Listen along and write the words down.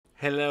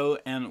Hello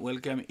and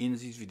welcome in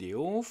this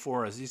video.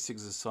 For this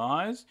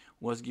exercise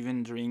was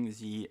given during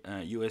the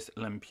US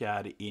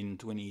Olympiad in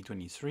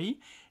 2023,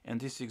 and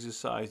this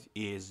exercise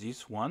is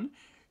this one.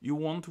 You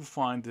want to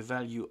find the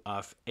value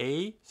of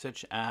a,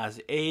 such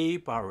as a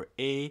power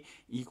a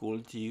equal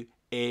to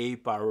a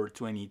power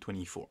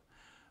 2024.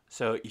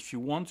 So if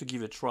you want to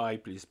give a try,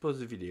 please pause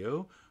the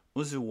video.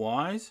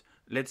 Otherwise,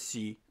 let's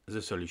see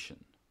the solution.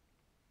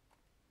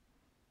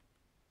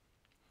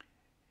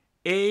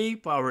 A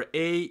power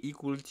a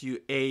equal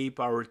to a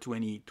power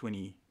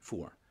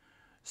 2024.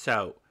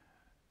 So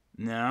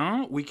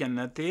now we can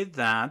notate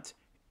that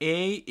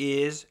a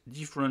is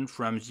different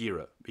from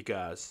 0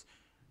 because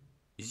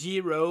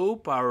 0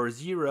 power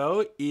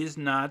 0 is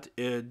not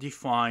a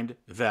defined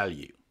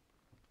value.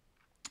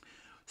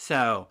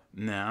 So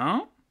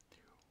now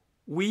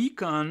we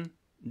can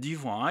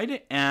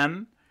divide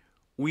and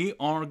we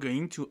are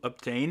going to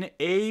obtain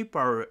a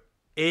power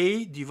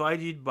a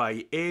divided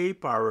by a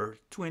power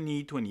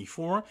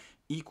 2024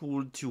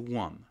 equal to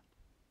 1.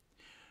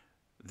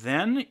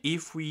 Then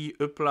if we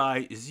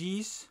apply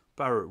this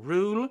power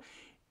rule,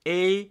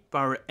 a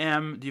power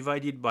m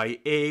divided by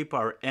a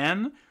power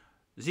n,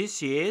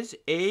 this is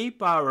a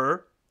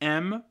power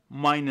m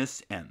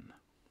minus n.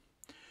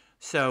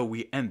 So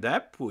we end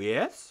up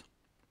with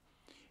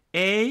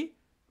a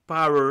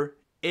power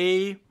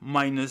a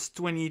minus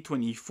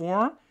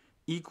 2024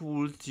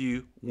 equal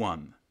to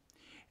 1.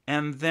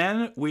 And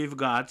then we've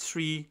got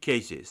three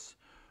cases.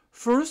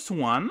 First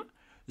one,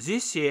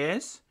 this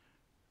is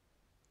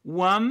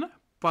 1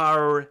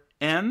 power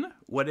n,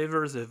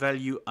 whatever the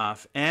value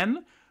of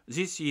n,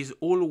 this is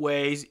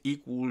always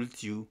equal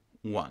to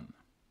 1.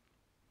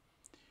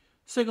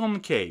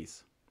 Second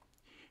case,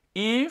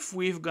 if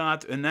we've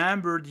got a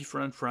number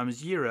different from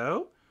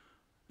 0,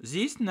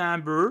 this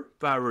number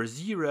power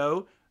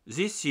 0,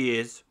 this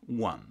is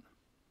 1.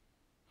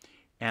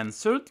 And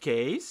third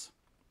case,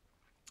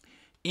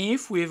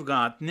 if we've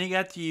got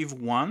negative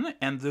 1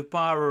 and the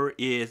power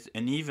is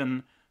an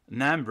even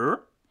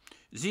number,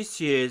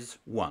 this is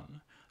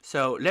 1.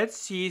 So let's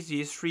see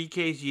these three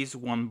cases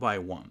one by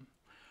one.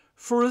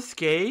 First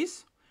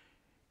case,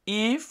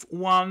 if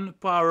 1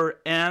 power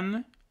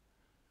n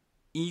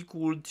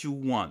equal to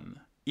 1,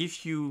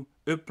 if you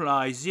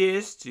apply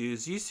this to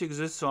this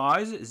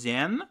exercise,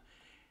 then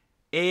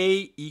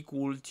a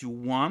equal to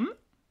 1,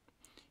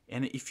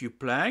 and if you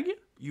plug,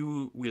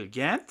 you will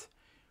get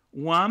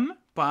 1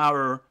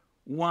 power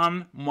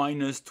 1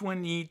 minus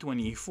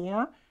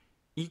 2024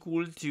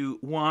 equal to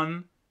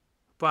 1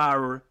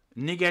 power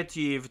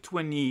negative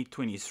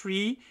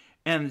 2023,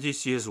 and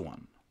this is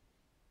 1.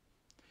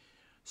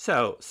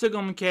 So,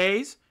 second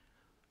case,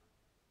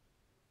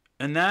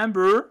 a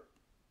number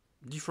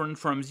different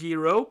from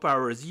 0,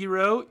 power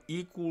 0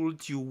 equal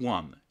to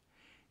 1.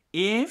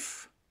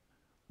 If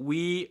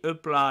we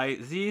apply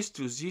this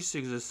to this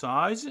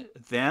exercise,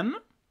 then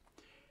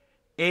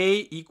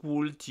a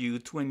equal to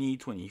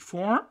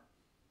 2024,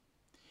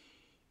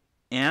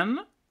 and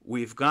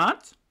we've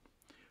got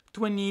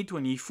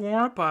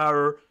 2024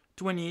 power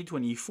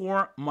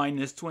 2024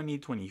 minus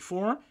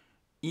 2024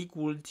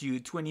 equal to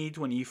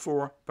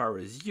 2024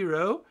 power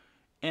 0,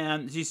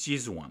 and this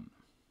is 1.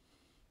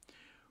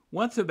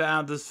 What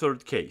about the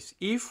third case?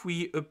 If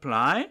we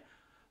apply,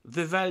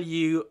 the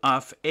value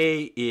of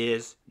a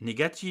is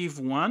negative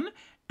 1,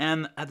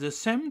 and at the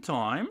same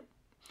time,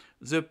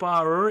 the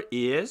power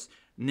is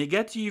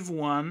negative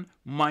 1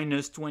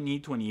 minus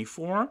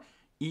 2024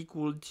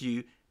 equal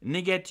to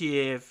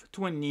negative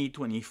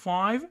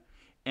 2025,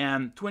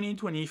 and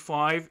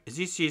 2025,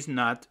 this is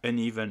not an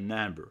even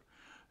number.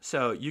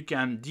 So you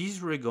can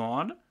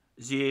disregard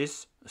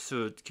these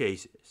third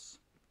cases.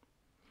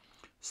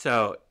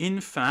 So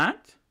in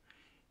fact,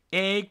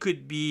 a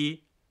could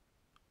be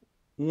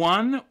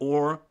 1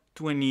 or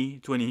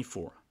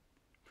 2024.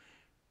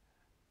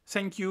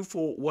 Thank you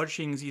for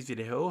watching this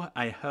video.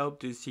 I hope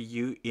to see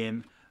you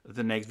in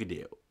the next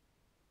video.